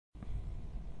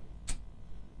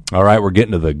All right, we're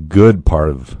getting to the good part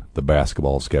of the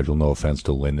basketball schedule. No offense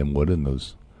to Lindenwood and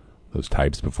those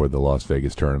types before the Las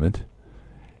Vegas tournament.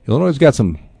 Illinois' got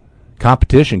some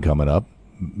competition coming up.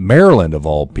 Maryland, of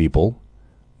all people,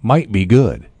 might be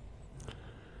good.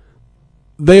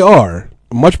 They are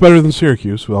much better than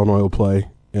Syracuse, who Illinois will play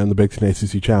in the Big Ten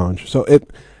ACC Challenge.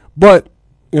 But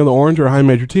the Orange are a high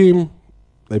major team.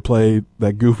 They play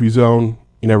that goofy zone.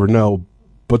 You never know.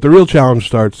 But the real challenge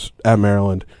starts at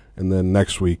Maryland, and then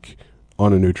next week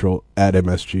on a neutral at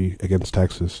MSG against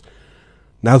Texas.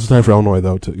 Now's the time for Illinois,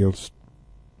 though, to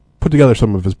put together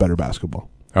some of his better basketball.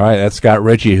 All right, that's Scott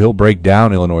Ritchie. He'll break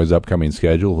down Illinois' upcoming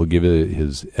schedule. He'll give you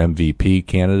his MVP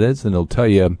candidates, and he'll tell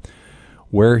you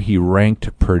where he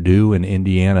ranked Purdue and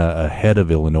Indiana ahead of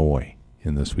Illinois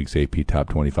in this week's AP Top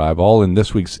 25. All in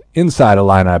this week's Inside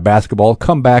Illini Basketball.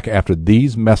 Come back after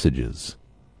these messages.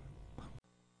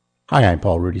 Hi, I'm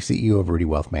Paul Rudy, CEO of Rudy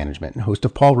Wealth Management and host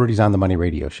of Paul Rudy's On the Money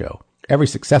radio show. Every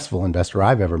successful investor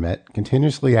I've ever met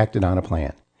continuously acted on a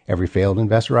plan. Every failed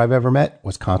investor I've ever met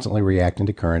was constantly reacting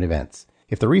to current events.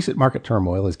 If the recent market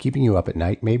turmoil is keeping you up at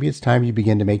night, maybe it's time you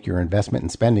begin to make your investment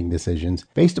and spending decisions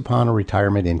based upon a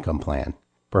retirement income plan.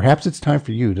 Perhaps it's time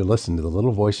for you to listen to the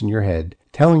little voice in your head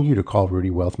telling you to call Rudy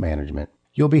Wealth Management.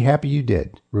 You'll be happy you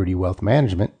did. Rudy Wealth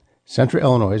Management, Central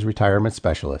Illinois Retirement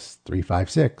Specialist,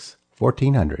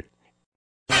 356-1400.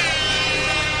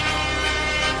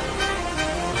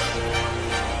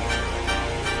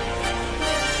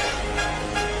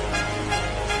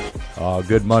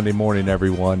 Good Monday morning,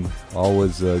 everyone.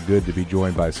 Always good to be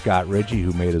joined by Scott Ritchie,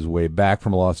 who made his way back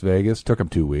from Las Vegas. Took him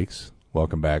 2 weeks.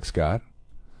 Welcome back, Scott.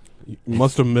 You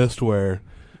must have missed where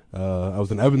I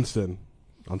was in Evanston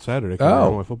on Saturday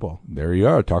covering my football. There you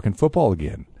are, talking football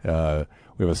again. We have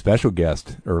a special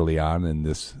guest early on in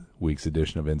this week's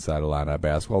edition of Inside Illini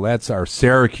Basketball. That's our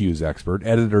Syracuse expert,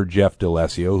 editor Jeff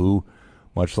D'Alessio, who,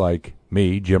 much like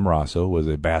me, Jim Rosso, was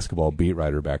a basketball beat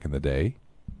writer back in the day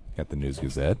at the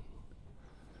News-Gazette.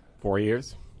 4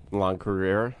 years, long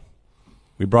career.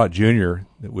 We brought Junior,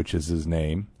 which is his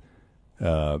name,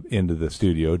 into the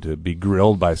studio to be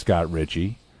grilled by Scott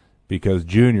Ritchie because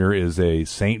Junior is a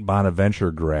St.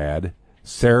 Bonaventure grad,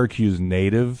 Syracuse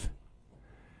native,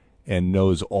 and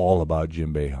knows all about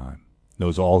Jim Boeheim,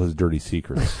 knows all his dirty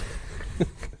secrets.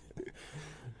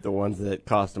 The ones that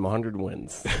cost him 100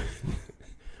 wins.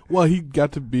 Well, he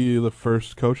got to be the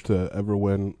first coach to ever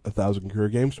win 1,000 career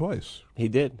games twice. He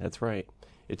did, that's right.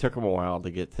 It took him a while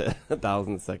to get to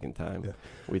 1,000 the second time. Yeah.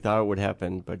 We thought it would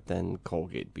happen, but then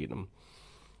Colgate beat him.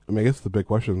 I mean, I guess the big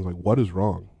question is, what is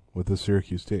wrong with this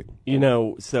Syracuse team?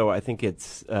 So I think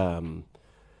it's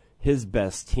his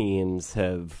best teams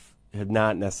have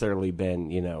not necessarily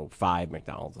been, 5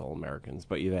 McDonald's All-Americans,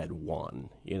 but you've had one.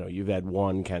 You've had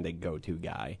one kind of go-to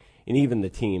guy. And even the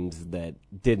teams that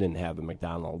didn't have the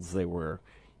McDonald's, they were,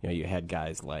 you had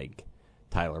guys like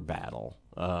Tyler Battle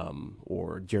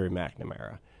or Jerry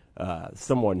McNamara,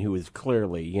 someone who is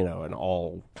clearly, an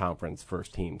all-conference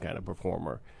first-team kind of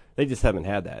performer. They just haven't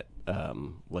had that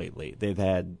lately. They've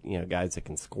had, guys that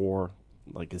can score,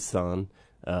 like his son,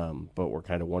 but were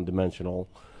kind of one-dimensional.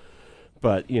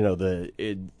 But,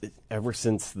 ever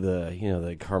since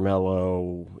the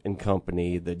Carmelo and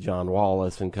company, the John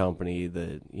Wallace and company,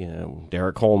 the,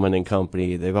 Derek Coleman and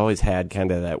company, they've always had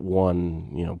kind of that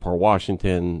one, Paul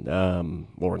Washington,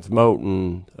 Lawrence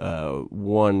Moten,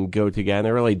 one go-to guy, and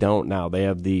they really don't now. They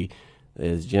have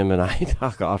as Jim and I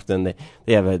talk often, they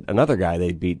have another guy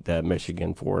they beat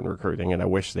Michigan for in recruiting, and I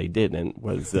wish they didn't,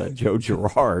 was Joe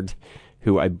Girard,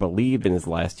 who I believe in his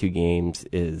last 2 games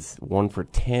is 1 for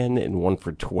 10 and 1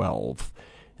 for 12.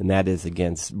 And that is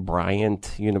against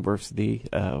Bryant University,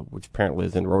 which apparently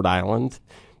is in Rhode Island.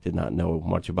 Did not know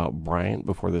much about Bryant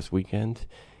before this weekend.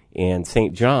 And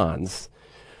St. John's,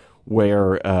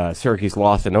 where Syracuse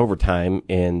lost in overtime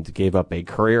and gave up a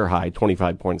career-high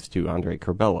 25 points to Andre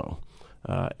Curbelo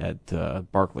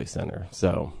at Barclays Center.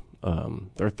 So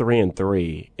they're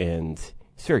 3-3, and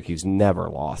Syracuse never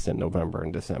lost in November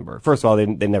and December. First of all, they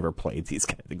never played these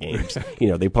kind of games.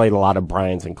 They played a lot of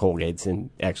Bryants and Colgates and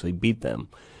actually beat them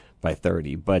by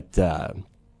 30. But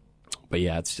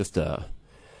yeah, it's just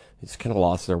it's kind of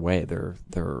lost their way. They're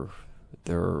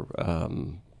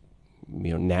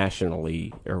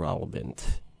nationally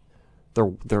irrelevant.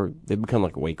 They've become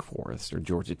like Wake Forest or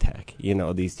Georgia Tech.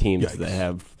 These teams Yikes. that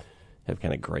have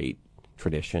kind of great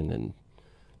tradition and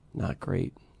not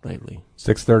great lately.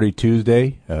 6:30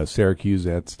 Tuesday, Syracuse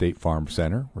at State Farm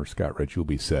Center, where Scott Ritchie will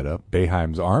be set up.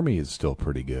 Boeheim's Army is still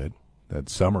pretty good. That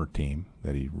summer team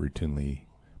that he routinely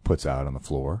puts out on the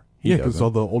floor. Yeah, because all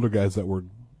the older guys that were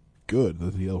good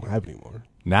that he don't have anymore.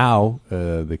 Now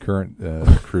the current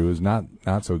crew is not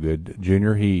so good.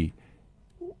 Junior,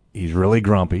 he's really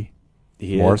grumpy,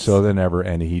 more so than ever,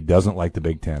 and he doesn't like the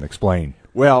Big Ten. Explain.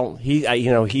 Well, he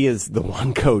is the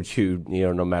one coach who,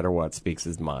 no matter what, speaks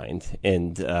his mind.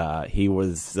 And he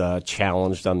was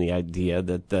challenged on the idea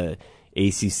that the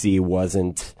ACC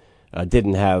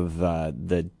didn't have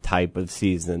the type of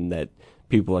season that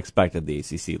people expected the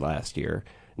ACC last year.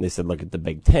 And they said, look at the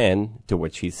Big Ten, to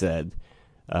which he said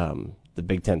the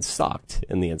Big Ten sucked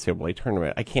in the NCAA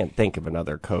tournament. I can't think of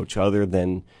another coach other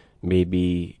than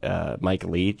maybe Mike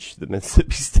Leach, the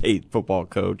Mississippi State football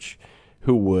coach,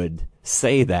 who would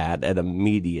say that at a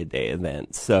media day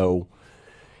event. So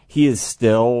he is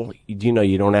still,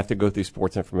 you don't have to go through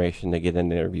Sports Information to get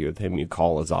an interview with him. You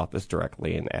call his office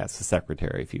directly and ask the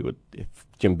secretary if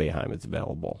Jim Boeheim is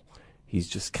available. He's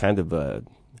just kind of a,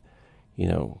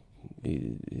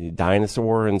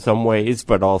 dinosaur in some ways,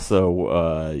 but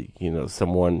also,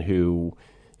 someone who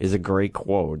is a great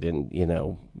quote.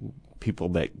 And, people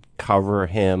that cover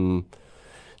him,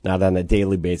 not on a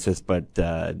daily basis, but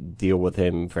deal with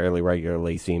him fairly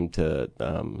regularly, seem to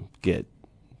get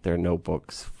their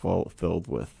notebooks filled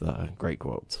with great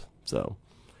quotes. So,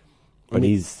 but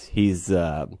his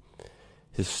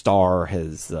star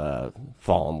has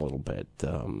fallen a little bit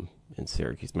in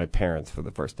Syracuse. My parents, for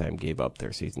the first time, gave up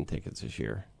their season tickets this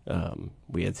year.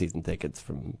 We had season tickets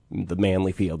from the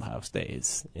Manley Fieldhouse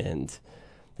days, and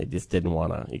they just didn't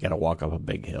want to. You got to walk up a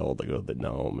big hill to go to the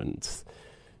Dome, and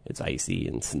it's icy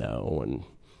and snow, and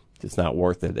just not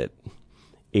worth it at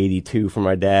 82 for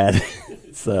my dad.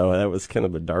 So that was kind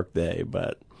of a dark day,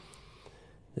 but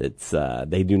it's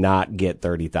they do not get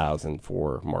 30,000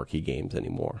 for marquee games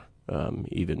anymore,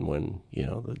 even when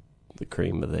the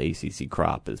cream of the ACC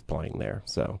crop is playing there.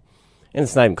 So, and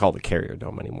it's not even called the Carrier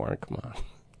Dome anymore. Come on,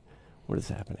 what is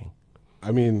happening?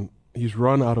 I mean, he's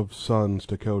run out of sons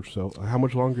to coach, so how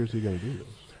much longer is he going to do this?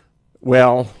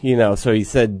 Well, so he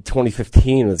said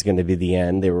 2015 was going to be the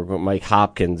end. Mike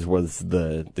Hopkins was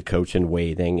the coach in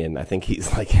waiting, and I think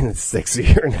he's like in his 6th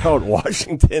year now at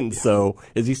Washington. So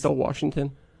is he still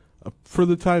Washington? For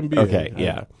the time being. Okay,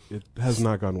 yeah. It has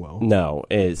not gone well. No.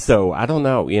 So I don't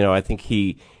know. I think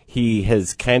he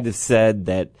has kind of said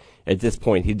that at this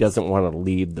point he doesn't want to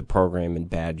leave the program in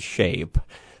bad shape.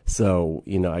 So,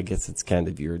 I guess it's kind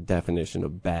of your definition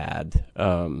of bad.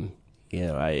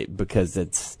 Because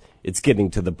it's getting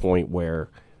to the point where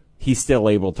he's still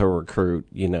able to recruit,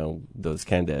 those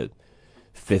kind of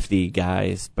 50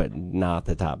 guys, but not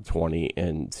the top 20.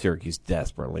 And Syracuse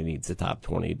desperately needs the top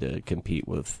 20 to compete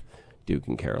with Duke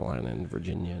and Carolina and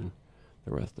Virginia and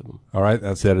the rest of them. All right,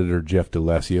 that's editor Jeff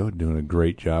DeLessio, doing a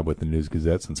great job with the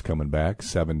News-Gazette since coming back.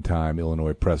 7-time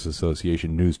Illinois Press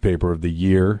Association Newspaper of the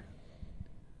Year.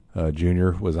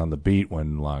 Junior was on the beat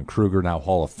when Lon Kruger, now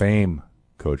Hall of Fame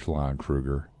coach Lon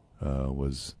Kruger,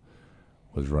 was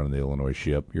running the Illinois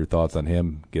ship. Your thoughts on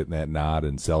him getting that nod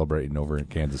and celebrating over in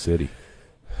Kansas City?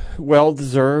 Well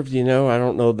deserved. I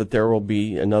don't know that there will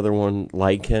be another one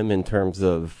like him in terms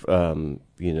of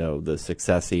the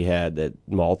success he had at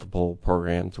multiple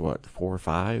programs. 4,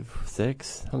 5,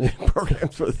 6? How many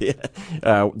programs were they?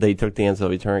 They took the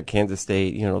NCAA tournament. Kansas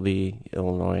State, the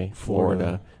Illinois,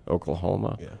 Florida,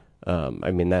 Oklahoma. Yeah.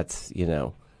 That's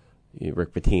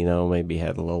Rick Pitino maybe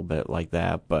had a little bit like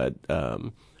that, but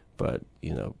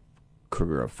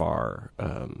Kruger far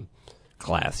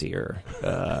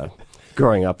classier.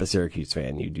 Growing up a Syracuse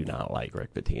fan, you do not like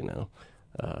Rick Pitino,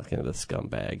 kind of a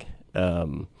scumbag,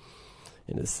 and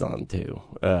his son too.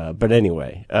 But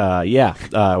anyway,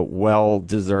 well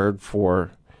deserved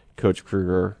for Coach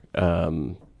Kruger.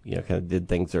 Kind of did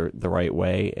things the right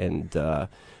way, and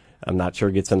I'm not sure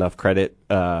gets enough credit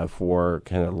for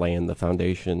kind of laying the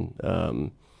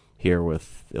foundation here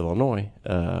with Illinois,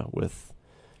 with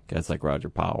guys like Roger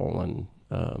Powell and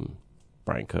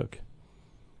Brian Cook.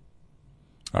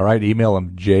 All right, email him,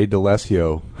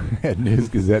 jdelessio at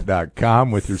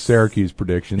newsgazette.com with your Syracuse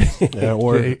predictions. Yeah,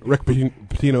 or Rick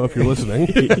Pitino if you're listening.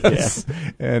 Yes.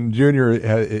 Yeah. And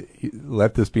Junior,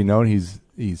 let this be known,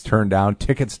 he's turned down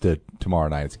tickets to tomorrow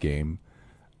night's game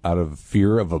out of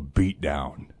fear of a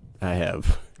beatdown. I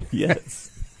have.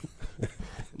 Yes.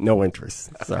 No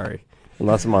interest. Sorry.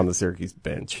 Unless I'm on the Syracuse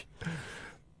bench.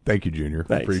 Thank you, Junior.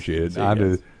 Thanks. Appreciate it. On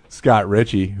to Scott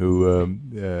Ritchie,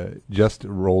 who just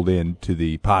rolled into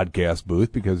the podcast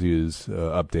booth because he was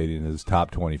updating his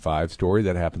top 25 story.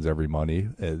 That happens every Monday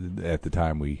at the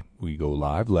time we go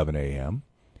live, 11 a.m.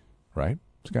 Right,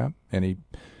 Scott? Any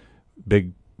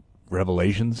big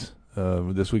revelations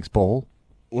this week's poll?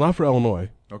 Well, not for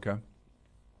Illinois. Okay.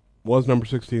 Was number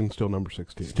 16, still number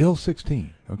 16. Still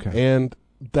 16. Okay. And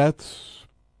that's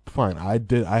fine.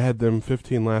 I had them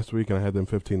 15 last week, and I had them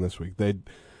 15 this week.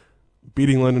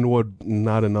 Beating Lindenwood,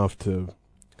 not enough to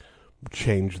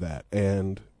change that.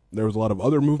 And there was a lot of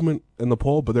other movement in the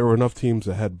poll, but there were enough teams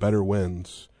that had better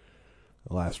wins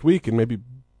last week, and maybe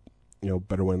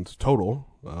better wins total.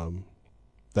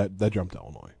 That jumped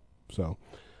Illinois. So,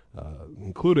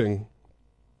 including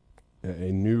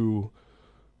a new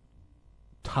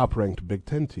top-ranked Big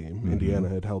Ten team. Mm-hmm. Indiana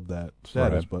had held that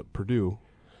status, but Purdue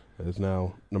is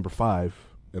now number 5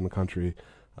 in the country.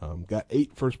 Got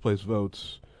 8 first-place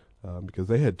votes because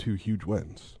they had 2 huge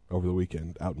wins over the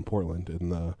weekend out in Portland in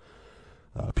the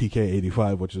PK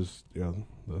 85, which is the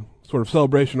sort of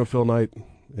celebration of Phil Knight.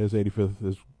 His 85th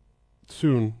is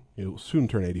soon. He'll soon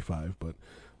turn 85, but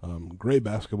great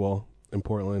basketball in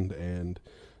Portland, and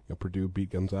Purdue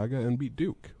beat Gonzaga and beat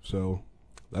Duke. So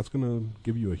that's going to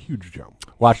give you a huge jump.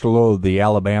 Watched a little of the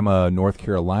Alabama-North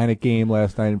Carolina game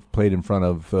last night. Played in front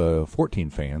of 14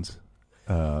 fans.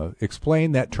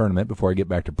 Explain that tournament before I get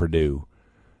back to Purdue.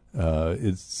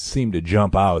 It seemed to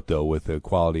jump out, though, with the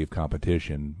quality of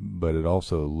competition, but it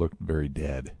also looked very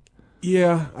dead.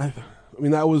 Yeah, I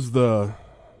mean, that was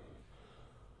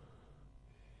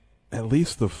at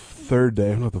least the third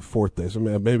day, if not the fourth day. So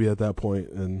maybe at that point,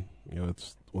 and it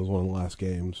was one of the last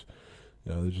games.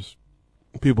 There's just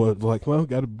people are like, well,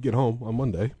 got to get home on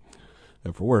Monday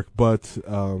after work. But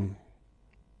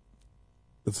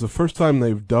it's the first time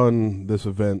they've done this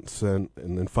event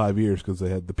in 5 years, because they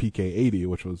had the PK 80,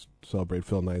 which was to celebrate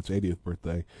Phil Knight's 80th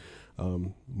birthday.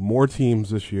 More teams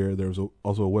this year. There was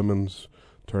also a women's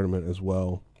tournament as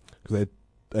well, because they had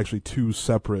actually 2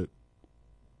 separate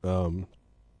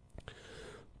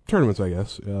tournaments, I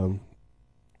guess,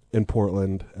 in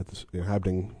Portland at this,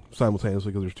 happening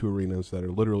simultaneously, because there's 2 arenas that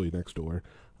are literally next door.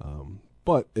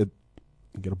 But you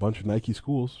get a bunch of Nike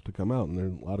schools to come out, and there are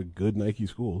a lot of good Nike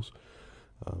schools.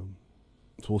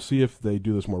 So we'll see if they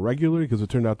do this more regularly, because it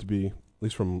turned out to be, at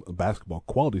least from a basketball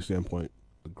quality standpoint,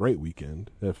 a great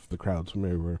weekend. If the crowds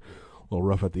maybe were a little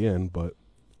rough at the end, but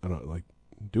I don't know,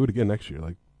 do it again next year.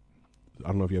 I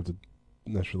don't know if you have to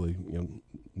necessarily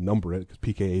number it, because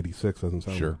PK 86 doesn't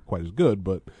sound quite as good,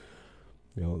 but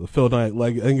the Phil Knight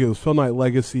I think it was Phil Knight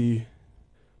Legacy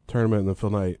tournament and the Phil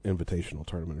Knight Invitational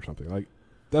tournament or something.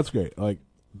 That's great.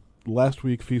 Last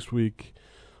week, Feast Week,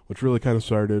 which really kind of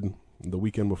started the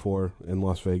weekend before in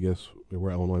Las Vegas,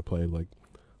 where Illinois played,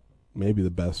 maybe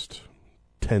the best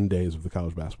 10 days of the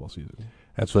college basketball season.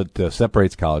 That's what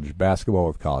separates college basketball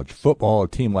with college football. A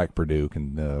team like Purdue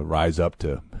can rise up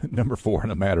to number 4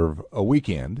 in a matter of a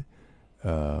weekend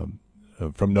from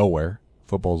nowhere.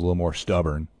 Football's a little more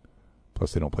stubborn.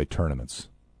 Plus, they don't play tournaments.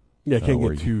 Yeah, can't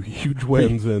get 2 huge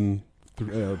wins in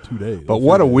 2 days. But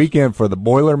what a weekend for the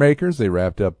Boilermakers. They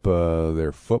wrapped up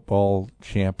their football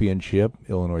championship.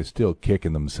 Illinois still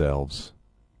kicking themselves.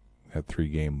 That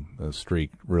 3-game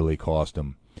streak really cost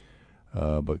them.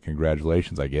 But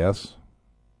congratulations, I guess,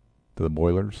 to the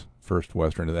Boilers. First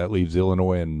Western. That leaves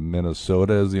Illinois and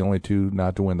Minnesota as the only 2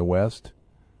 not to win the West.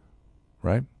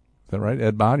 Right? Is that right,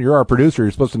 Ed Bond? You're our producer.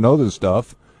 You're supposed to know this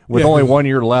stuff. With only 1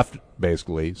 year left,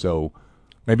 basically. So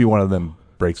maybe one of them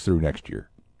breaks through next year.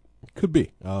 Could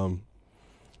be.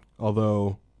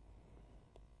 Although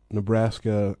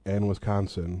Nebraska and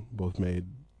Wisconsin both made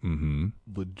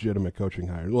legitimate coaching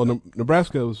hires. Well,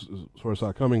 Nebraska was sort of saw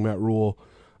it coming. Matt Rule.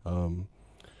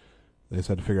 They just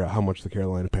had to figure out how much the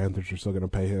Carolina Panthers are still going to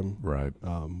pay him. Right.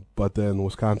 But then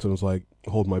Wisconsin was like,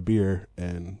 hold my beer,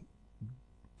 and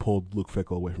pulled Luke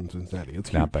Fickell away from Cincinnati.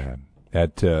 It's not huge. bad.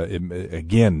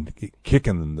 Again,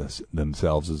 kicking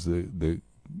themselves is the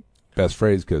best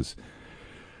phrase, because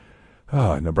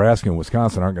Nebraska and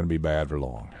Wisconsin aren't going to be bad for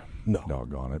long. No.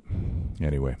 Doggone it.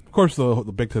 Anyway. Of course,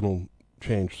 the Big Ten will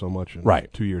change so much in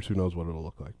 2 years. Who knows what it'll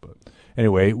look like. But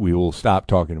anyway, we will stop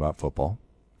talking about football,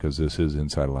 because this is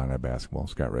Inside Illini Basketball.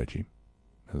 Scott Ritchie,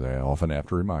 as I often have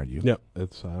to remind you. Yep.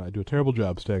 I do a terrible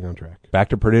job staying on track. Back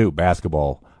to Purdue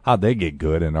basketball. How'd they get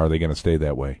good, and are they going to stay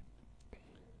that way?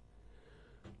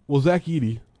 Well, Zach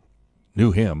Edey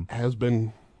knew him. Has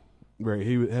been great.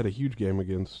 He had a huge game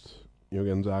against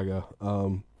Gonzaga.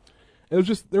 It was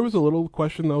just, there was a little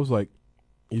question that was like,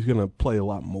 he's going to play a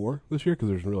lot more this year, because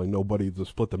there's really nobody to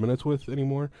split the minutes with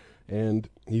anymore, and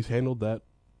he's handled that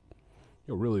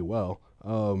really well.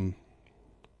 Kind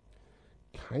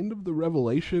of the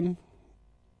revelation,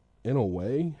 in a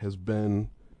way, has been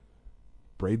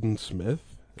Braden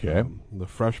Smith. Okay. The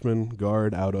freshman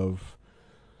guard out of,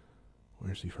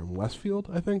 where's he from? Westfield,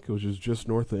 I think, which is just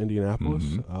north of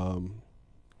Indianapolis. I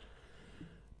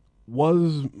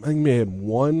think he had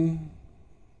one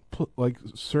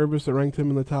service that ranked him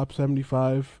in the top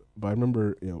 75, but I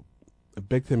remember, at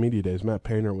Big Ten Media Days, Matt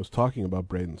Painter was talking about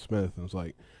Braden Smith, and it was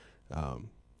like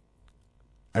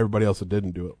everybody else that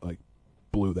didn't do it like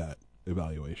blew that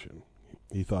evaluation.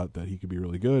 He thought that he could be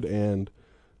really good, and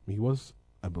he was,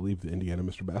 I believe, the Indiana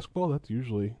Mr. Basketball. That's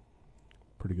usually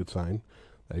a pretty good sign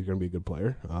that he's going to be a good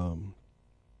player.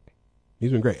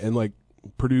 He's been great, and like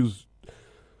Purdue's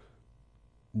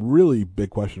really big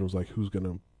question was like, who's going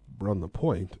to run the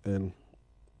point? And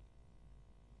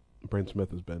Braden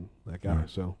Smith has been that guy.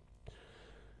 So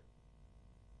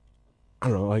I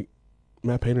don't know, like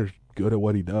Matt Painter's good at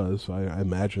what he does. So I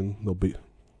imagine they'll be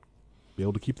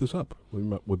able to keep this up.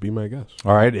 Would be my guess.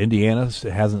 All right, Indiana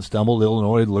hasn't stumbled.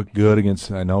 Illinois looked good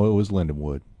against. I know it was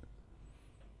Lindenwood,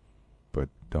 but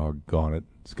doggone it,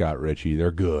 Scott Ritchie,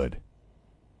 they're good.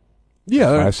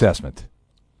 Yeah, my assessment.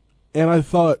 And I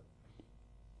thought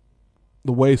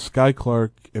the way Sky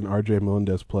Clark and R.J.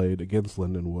 Melendez played against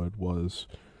Lindenwood was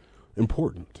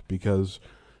important because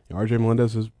R.J.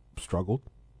 Melendez has struggled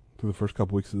through the first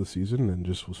couple weeks of the season and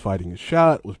just was fighting his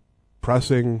shot, was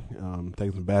pressing,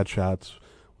 taking some bad shots,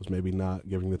 was maybe not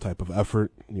giving the type of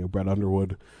effort Brett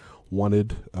Underwood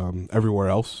wanted everywhere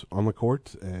else on the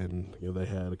court, and they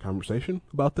had a conversation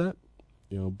about that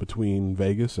between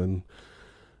Vegas and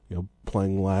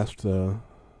playing last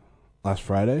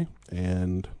Friday,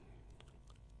 and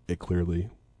it clearly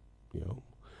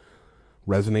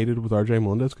resonated with R.J.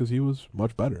 Melendez because he was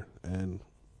much better, and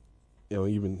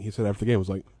even he said after the game was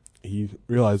like he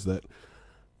realized that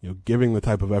giving the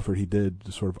type of effort he did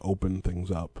to sort of open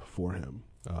things up for him.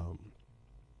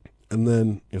 And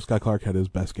then Sky Clark had his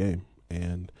best game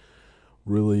and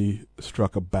really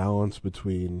struck a balance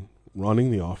between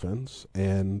running the offense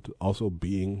and also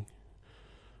being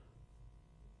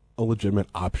a legitimate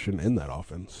option in that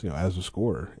offense, as a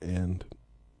scorer. And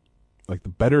like the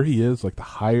better he is, like the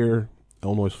higher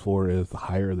Illinois' floor is, the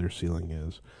higher their ceiling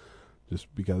is,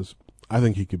 just because I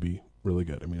think he could be really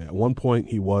good. I mean, at one point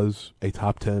he was a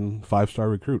top 10 5-star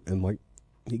recruit, and like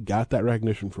he got that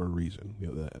recognition for a reason.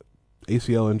 The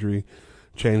ACL injury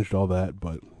changed all that,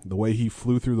 but the way he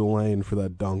flew through the lane for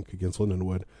that dunk against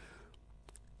Lindenwood,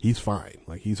 he's fine.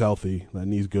 Like he's healthy, that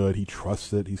knee's good, he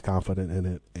trusts it, he's confident in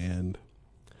it, and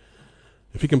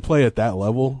if he can play at that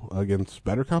level against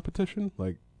better competition,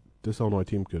 like this Illinois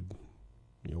team could,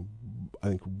 I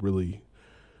think really,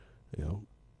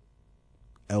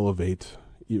 elevate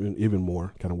even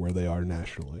more kind of where they are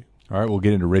nationally. All right, we'll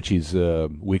get into Richie's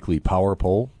weekly power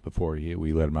poll before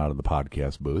we let him out of the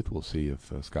podcast booth. We'll see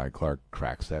if Sky Clark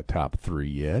cracks that top 3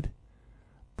 yet.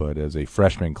 But as a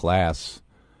freshman class,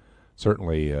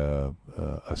 certainly a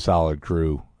solid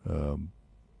crew,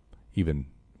 even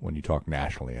when you talk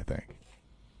nationally, I think.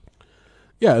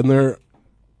 Yeah, and they're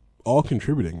all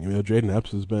contributing. Jaden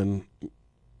Epps has been,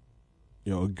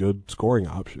 a good scoring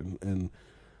option, and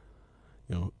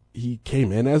he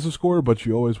came in as a scorer, but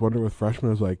you always wonder with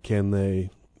freshmen, is like, can they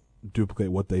duplicate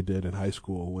what they did in high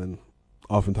school when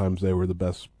oftentimes they were the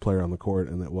best player on the court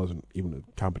and that wasn't even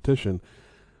a competition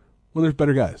when there's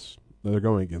better guys that they're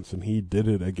going against, and he did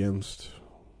it against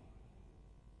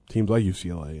teams like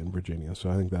UCLA and Virginia, so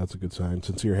I think that's a good sign.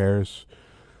 Sincere Harris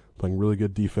playing really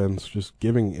good defense, just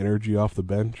giving energy off the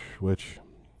bench, which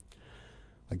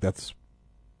like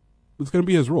it's going to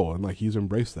be his role, and like he's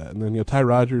embraced that. And then Ty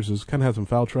Rogers has kind of had some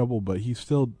foul trouble, but he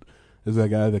still is that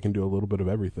guy that can do a little bit of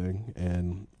everything,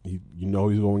 and he's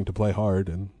going to play hard,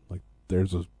 and like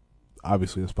there's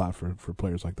obviously a spot for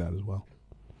players like that as well.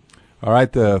 All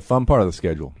right, the fun part of the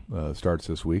schedule starts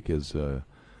this week as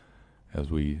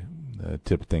we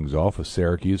tip things off with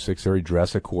Syracuse 6:30.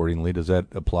 Dress accordingly. Does that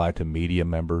apply to media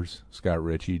members, Scott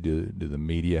Ritchie? Do the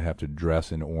media have to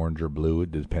dress in orange or blue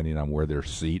depending on where their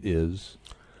seat is?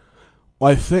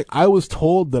 Well, I think I was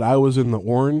told that I was in the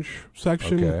orange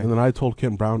section, okay. And then I told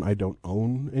Kent Brown I don't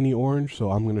own any orange, so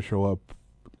I'm going to show up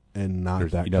and not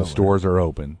that color. Stores are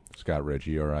open, Scott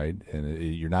Ritchie, all right? And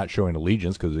you're not showing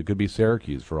allegiance because it could be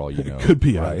Syracuse for all you know. It could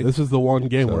be. Right? This is the one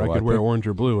game where I could wear orange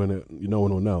or blue, and no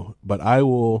one will know. But I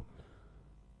will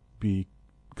be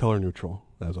color neutral,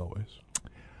 as always.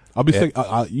 I'll be saying,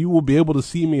 you will be able to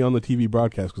see me on the TV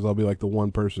broadcast because I'll be like the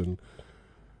one person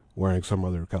wearing some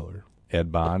other color. Ed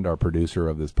Bond, our producer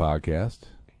of this podcast,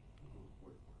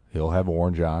 he'll have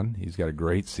orange on. He's got a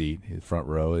great seat, his front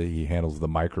row. He handles the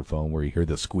microphone where you hear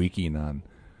the squeaking on,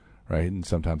 right? And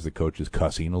sometimes the coach is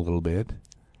cussing a little bit,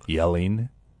 yelling.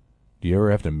 Do you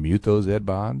ever have to mute those, Ed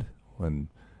Bond?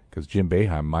 Because Jim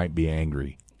Boeheim might be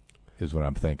angry, is what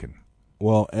I'm thinking.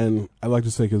 Well, and I like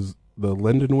to say because the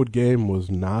Lindenwood game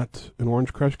was not an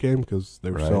Orange Crush game because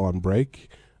they were still on break.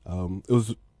 It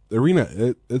was the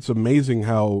arena. It's amazing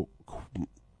how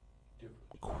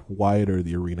quieter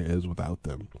the arena is without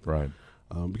them. Right.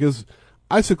 Because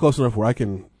I sit close enough where I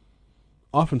can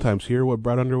oftentimes hear what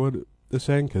Brad Underwood is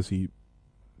saying, because he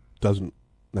doesn't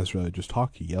necessarily just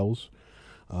talk, he yells.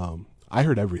 I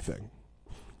heard everything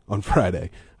on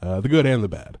Friday, the good and the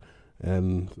bad,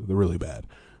 and the really bad.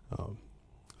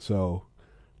 So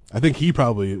I think he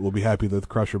probably will be happy that the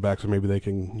Crush are back, so maybe they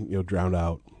can drown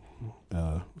out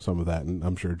some of that, and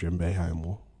I'm sure Jim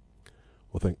Boeheim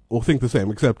will think the same,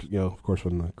 except of course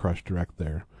when the Crush direct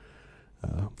their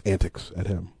antics at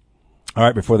him. All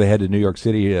right, before they head to New York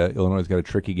City, Illinois' got a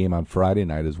tricky game on Friday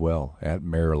night as well at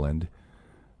Maryland.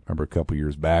 Remember a couple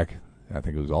years back, I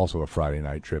think it was also a Friday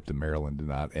night trip to Maryland, did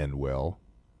not end well.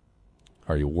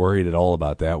 Are you worried at all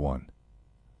about that one?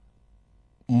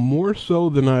 More so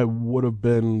than I would have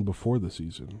been before the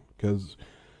season, because,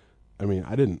 I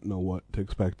didn't know what to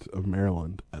expect of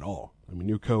Maryland at all.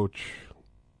 New coach,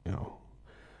 a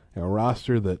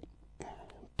roster that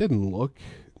didn't look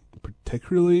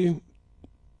particularly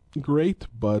great,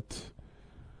 but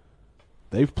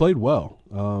they've played well.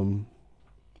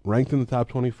 Ranked in the top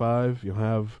 25, you'll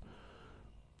have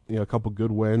a couple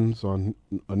good wins on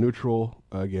a neutral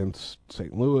against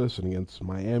St. Louis and against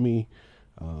Miami.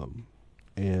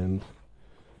 And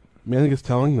I think it's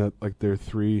telling that their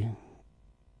three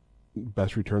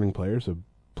best returning players have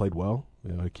played well.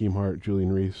 Hakeem Hart,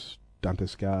 Julian Reese, Dante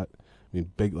Scott.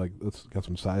 Big, that's got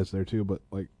some size there too, but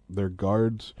their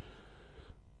guards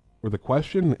were the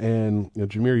question. And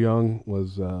Jameer Young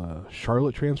was a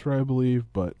Charlotte transfer, I believe,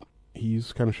 but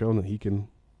he's kind of shown that he can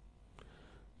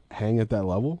hang at that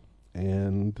level.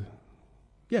 And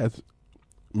yeah,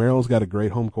 Maryland's got a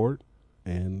great home court,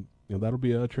 and that'll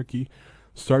be a tricky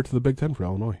start to the Big Ten for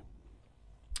Illinois.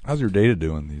 How's your data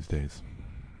doing these days?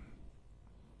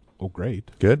 Oh,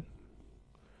 great. Good?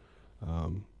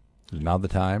 Is now the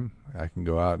time I can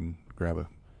go out and grab a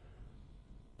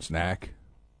snack?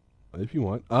 If you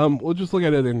want. We'll just look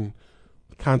at it in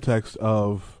the context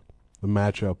of the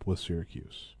matchup with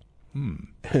Syracuse.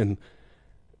 And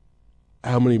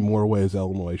how many more ways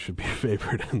Illinois should be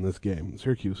favored in this game.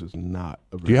 Syracuse is not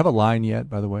a very... Do you have a line yet,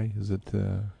 by the way? Is it,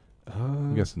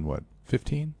 I'm guessing what,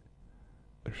 15?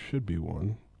 There should be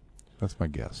one. That's my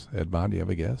guess. Ed Bond, do you have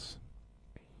a guess?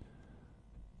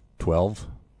 12?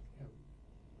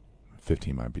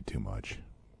 15 might be too much,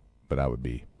 but I would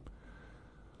be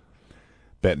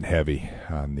betting heavy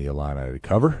on the Illini to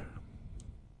cover.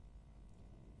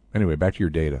 Anyway, back to your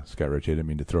data, Scott Rich. I didn't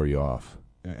mean to throw you off.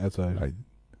 As I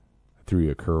threw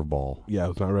you a curveball. Yeah, I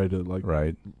was not ready to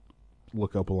right.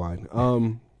 Look up a line.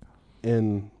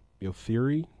 In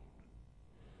theory,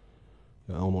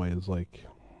 Illinois is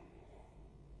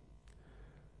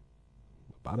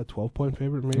about a 12-point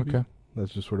favorite, maybe. Okay.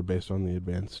 That's just sort of based on the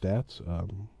advanced stats.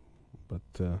 But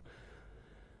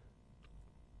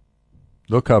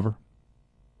they'll cover.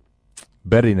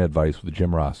 Betting advice with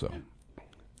Jim Rosso.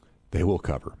 They will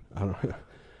cover.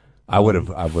 I would have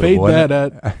fade won that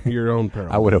at your own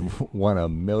peril. I would have won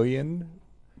 $1 million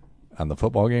on the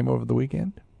football game over the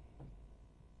weekend.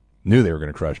 Knew they were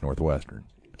going to crush Northwestern.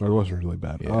 Northwestern's really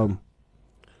bad. Yeah.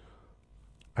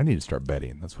 I need to start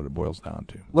betting. That's what it boils down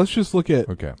to. Let's just look at.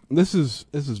 Okay. This is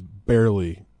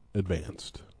barely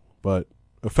advanced, but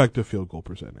effective field goal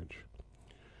percentage.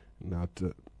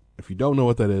 If you don't know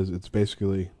what that is, it's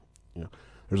basically,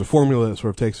 there's a formula that sort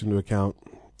of takes into account,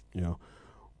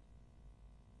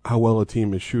 how well a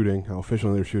team is shooting, how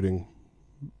efficiently they're shooting,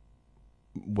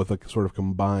 with a sort of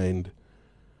combined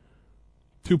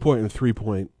 2-point and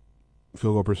 3-point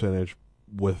field goal percentage,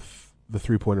 with the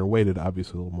 3-pointer weighted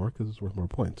obviously a little more because it's worth more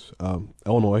points.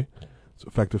 Illinois, its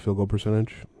effective field goal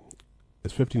percentage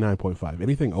is 59.5.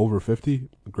 Anything over 50,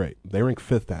 great. They rank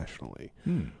 5th nationally.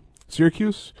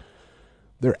 Syracuse,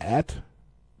 they're at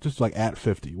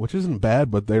 50, which isn't bad,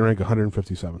 but they rank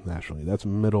 157th nationally. That's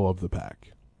middle of the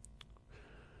pack.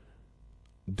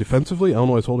 Defensively,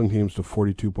 Illinois is holding teams to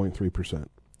 42.3% an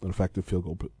effective field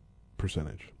goal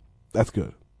percentage. That's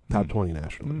good. Top 20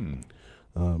 nationally.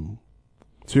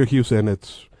 Syracuse and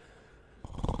its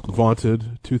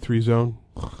vaunted 2-3 zone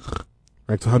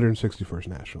ranks 161st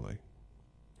nationally.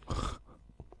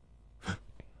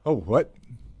 Oh, what?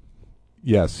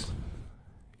 Yes,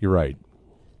 you're right.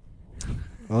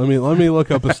 Let me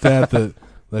look up a stat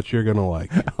that you're gonna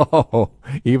like. Oh,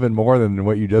 even more than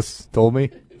what you just told me?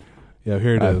 Yeah,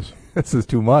 here it is. This is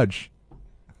too much.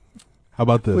 How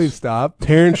about this? Please stop.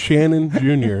 Terrence Shannon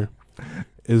Jr.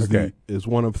 is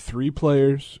one of 3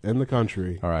 players in the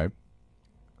country. All right.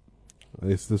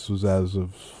 This was as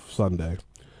of Sunday,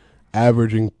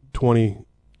 averaging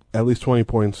at least 20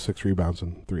 points, 6 rebounds,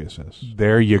 and 3 assists.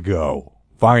 There you go.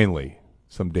 Finally,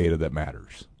 some data that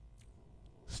matters.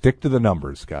 Stick to the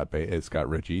numbers, Scott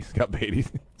Ritchie. Scott Beatty.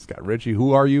 Scott Ritchie,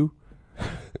 who are you?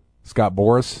 Scott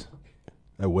Boras?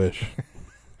 I wish.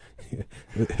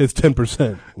 His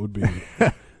 10% would be.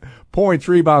 Points,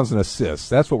 rebounds, and assists.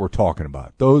 That's what we're talking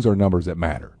about. Those are numbers that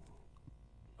matter.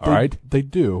 All right? They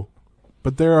do.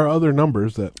 But there are other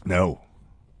numbers that No.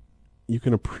 you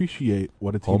can appreciate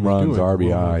what a team Home is runs,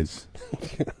 doing. RBIs,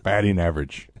 batting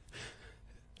average.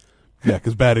 Yeah,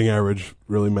 because batting average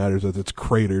really matters as it's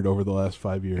cratered over the last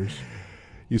 5 years.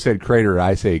 You said Crater,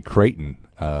 I say Creighton.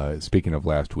 Speaking of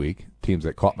last week, teams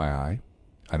that caught my eye.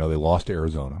 I know they lost to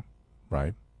Arizona,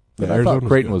 right? But Yeah, I thought Arizona's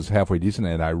Creighton good. was halfway decent,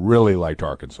 and I really liked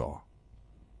Arkansas.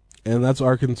 And that's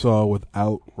Arkansas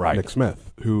without Right. Nick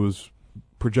Smith, who was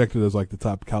projected as like the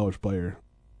top college player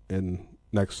in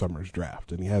next summer's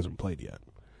draft, and he hasn't played yet.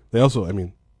 They also,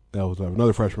 they also have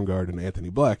another freshman guard in Anthony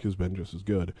Black, who's been just as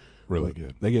good. Really But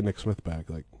good. They get Nick Smith back.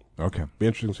 Okay. Be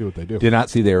interesting to see what they do. Did not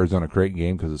see the Arizona Creighton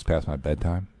game because it's past my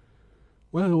bedtime.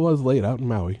 Well, it was late out in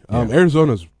Maui. Yeah.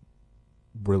 Arizona's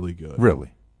really good.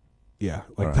 Really? Yeah.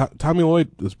 All right. Tommy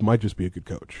Lloyd might just be a good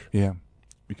coach. Yeah.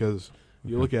 Because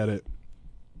you look at it,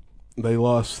 they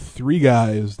lost 3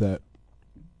 guys that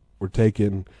were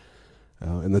taken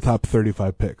in the top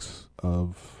 35 picks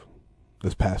of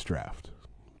this past draft.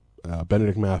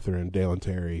 Benedict Mathurin, Dalen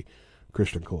Terry,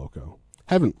 Christian Coloco.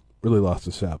 Haven't really lost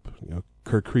a step.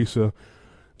 Kirk Kriisa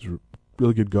is a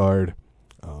really good guard.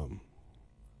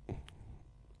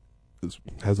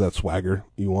 Has that swagger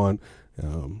you want.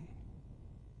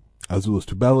 Azuolas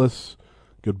Tubelis,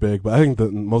 good big. But I think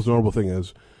the most notable thing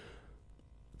is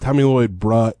Tommy Lloyd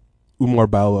brought Umar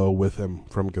Ballo with him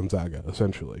from Gonzaga,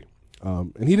 essentially.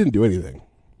 And he didn't do anything.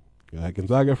 At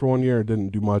Gonzaga for 1 year, didn't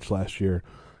do much last year,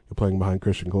 playing behind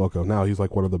Christian Coloco. Now he's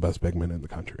like one of the best big men in the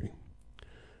country.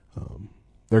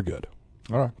 They're good.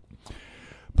 All right.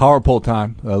 Power poll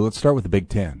time. Let's start with the Big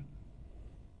Ten.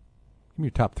 Give me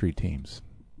your top 3 teams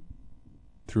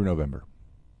through November.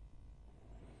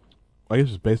 I guess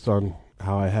it's based on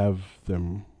how I have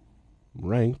them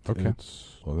ranked. Okay.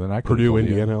 It's Well, then I couldn't Purdue, tell you.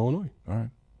 Indiana, Illinois. All right.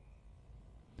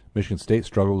 Michigan State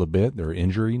struggled a bit. They're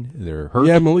injuring. They're hurt.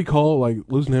 Yeah, Malik Hall,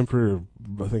 losing him for,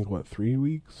 I think, 3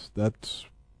 weeks? They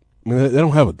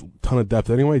don't have a ton of depth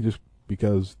anyway, just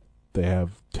because they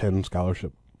have 10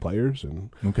 scholarship players,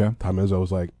 and Okay. Tom Izzo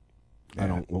was like, I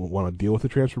don't want to deal with the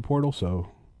transfer portal, so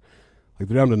they're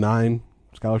down to 9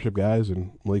 scholarship guys,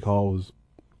 and Malik Hall was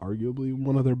arguably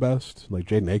one of their best.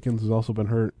 Jaden Akins has also been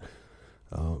hurt.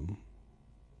 All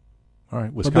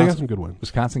right. But they got Wisconsin. some good wins.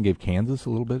 Wisconsin gave Kansas a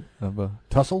little bit of a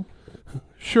tussle.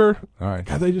 Sure. All right.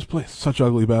 God, they just play such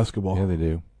ugly basketball. Yeah, they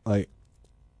do. Like,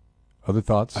 Other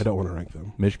thoughts? I don't want to rank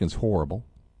them. Michigan's horrible.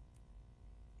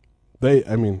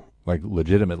 Like,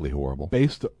 Legitimately horrible.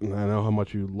 based, and I know how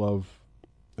much you love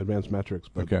advanced metrics,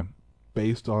 but Okay.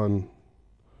 based on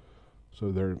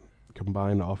their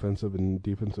combined offensive and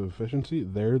defensive efficiency,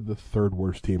 they're the 3rd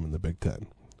worst team in the Big Ten.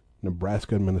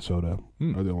 Nebraska and Minnesota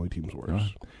are the only teams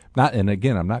worse. Right. And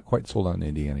again, I'm not quite sold on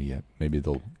Indiana yet. Maybe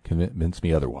they'll convince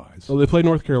me otherwise. So they play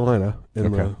North Carolina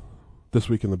Okay. this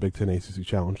week in the Big Ten ACC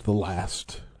Challenge, the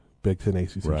last Big Ten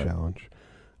ACC Right. Challenge.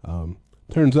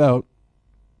 Turns out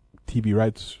TV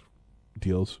rights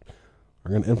deals are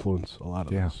going to influence a lot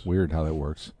of Yeah, this. weird how that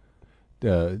works.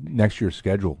 Next year's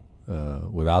schedule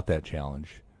without that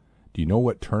challenge. Do you know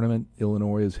what tournament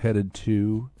Illinois is headed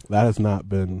to? That has not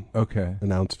been Okay.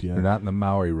 announced yet. They're not in the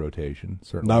Maui rotation,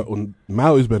 certainly. Not when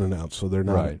Maui's been announced, so they're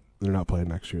not. Right. They're not playing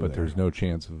next year. But there. there's no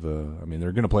chance of,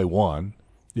 they're going to play one.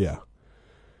 Yeah.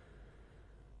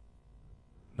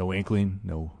 No inkling,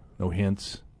 no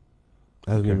hints.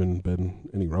 Hasn't Okay. even been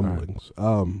any rumblings.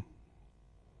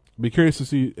 Be curious to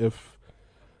see if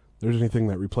there's anything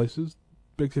that replaces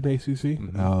Big Ten ACC.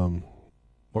 Mhm.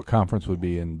 What conference would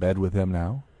be in bed with them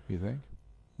now, do you think?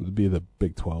 It'd be the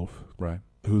Big 12, Right.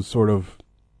 who's sort of,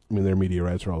 their media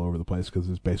rights are all over the place because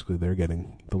it's basically they're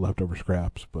getting the leftover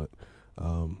scraps. But,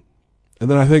 and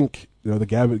then I think the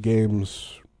Gavitt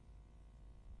Games,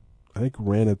 I think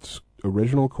ran its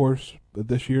original course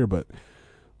this year, but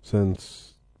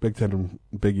since Big Ten and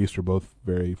Big East are both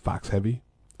very Fox heavy,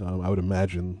 I would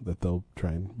imagine that they'll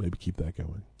try and maybe keep that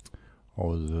going.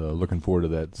 Always looking forward to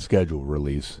that schedule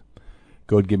release.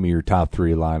 Go ahead and give me your top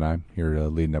 3 Illini here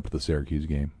leading up to the Syracuse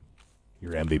game.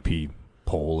 Your MVP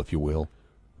poll, if you will.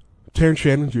 Terrence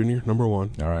Shannon Jr., number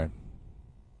 1. All right.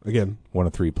 Again, 1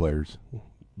 of 3 players.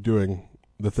 doing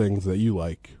the things that you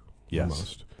like Yes. the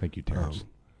most. Thank you, Terrence.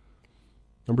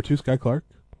 Number 2, Sky Clark.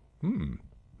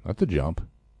 That's a jump.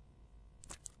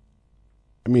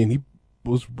 He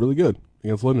was really good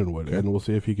against Lindenwood, Okay. and we'll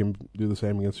see if he can do the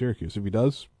same against Syracuse. If he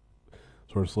does,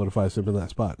 sort of solidifies him in that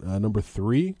spot. Number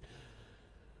 3,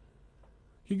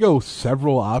 You go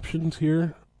several options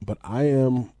here, but I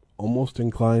am almost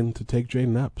inclined to take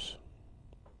Jaden Epps.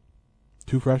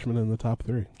 2 freshmen in the top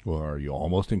 3. Well, are you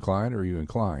almost inclined or are you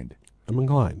inclined? I'm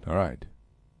inclined. All right.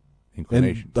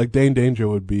 Inclination. And like Dane Danger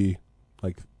would be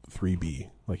like 3B.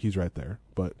 Like he's right there.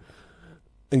 But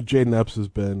I think Jaden Epps has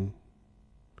been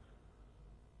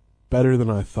better than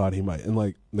I thought he might. And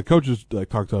like the coaches like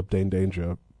talked up Dane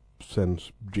Danger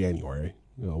since January,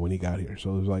 when he got here.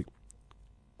 So it was like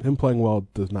him playing well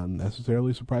does not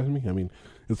necessarily surprise me. I mean,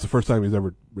 it's the first time he's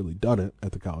ever really done it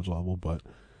at the college level, but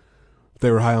if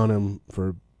they were high on him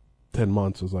for 10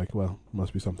 months, it was like, well,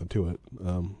 must be something to it.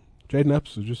 Jaden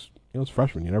Epps is just, it's a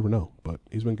freshman. You never know, but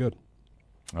he's been good.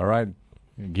 All right.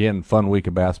 Again, fun week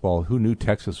of basketball. Who knew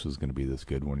Texas was going to be this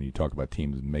good when you talk about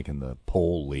teams making the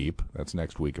pole leap? That's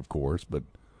next week, of course, but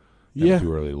Yeah.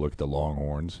 too early to look at the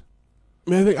Longhorns. I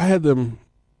mean, I think I had them,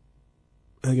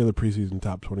 in the preseason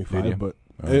top 25, Did you? but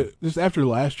Oh. just after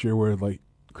last year where, like,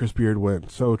 Chris Beard went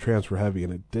so transfer heavy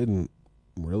and it didn't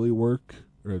really work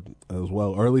or as well,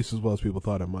 or at least as well as people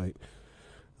thought it might.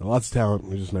 And lots of talent,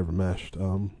 we just never meshed.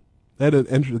 They had a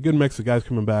good mix of guys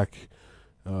coming back,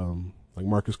 like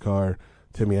Marcus Carr,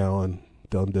 Timmy Allen,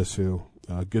 Dylan Disu,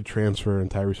 good transfer, and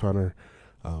Tyrese Hunter,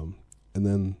 and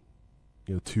then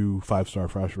 2 5-star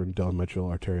freshmen, Dylan Mitchell,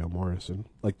 Arterio Morris, and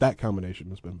like that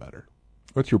combination has been better.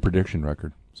 What's your prediction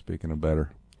record? Speaking of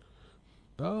better.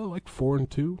 Like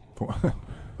 4-2.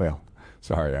 Well,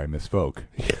 sorry, I misspoke.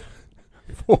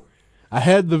 I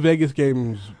had the Vegas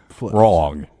games flipped.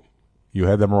 Wrong. You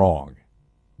had them wrong.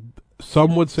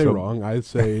 Some would say So- wrong. I'd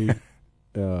say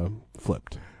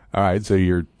flipped. All right, so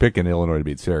you're picking Illinois to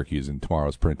beat Syracuse in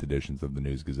tomorrow's print editions of the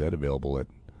News Gazette, available at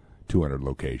 200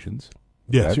 locations.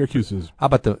 Yeah, That- Syracuse is. How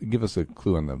about give us a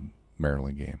clue on the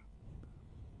Maryland game?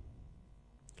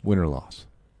 Win or loss?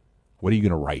 What are you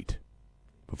going to write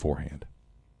beforehand?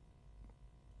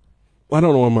 I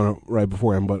don't know what I'm going to write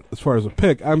beforehand, but as far as a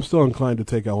pick, I'm still inclined to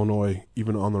take Illinois,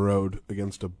 even on the road,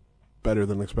 against a better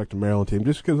than expected Maryland team,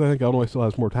 just because I think Illinois still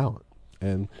has more talent.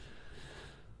 And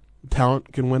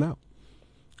talent can win out.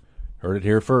 Heard it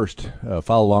here first.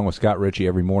 Follow along with Scott Ritchie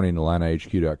every morning at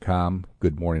IlliniHQ.com.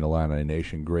 Good morning, Illini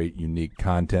Nation. Great, unique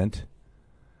content.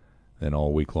 Then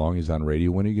all week long, he's on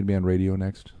radio. When are you going to be on radio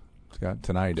next, Scott?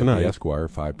 Tonight at the Esquire,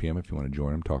 5 p.m. if you want to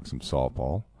join him, talk some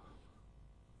softball.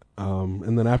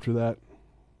 And then after that,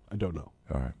 I don't know.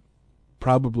 All right.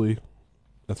 Probably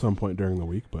at some point during the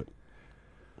week, but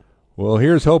Well,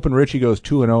 here's hoping Richie goes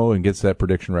 2-0 and gets that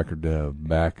prediction record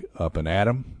back up and at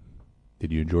him.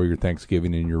 Did you enjoy your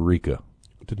Thanksgiving in Eureka?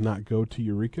 did not go to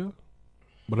Eureka,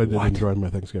 but I did What? enjoy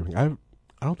my Thanksgiving. I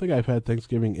don't think I've had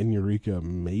Thanksgiving in Eureka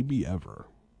maybe ever.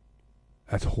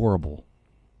 That's horrible.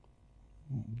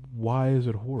 Why is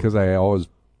it horrible? Because I always,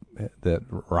 that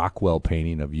Rockwell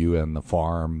painting of you and the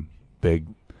farm, big,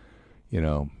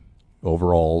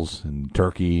 overalls and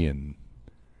turkey and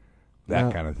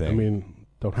that kind of thing. I mean,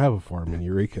 don't have a farm in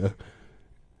Eureka.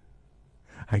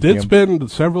 I Did can't-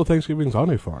 spend several Thanksgivings on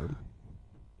a farm,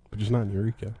 but just not in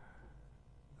Eureka.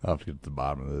 I'll have to get to the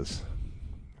bottom of this.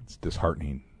 It's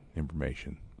disheartening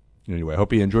information. Anyway, I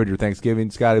hope you enjoyed your Thanksgiving.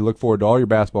 Scotty, look forward to all your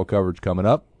basketball coverage coming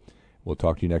up. We'll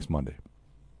talk to you next Monday.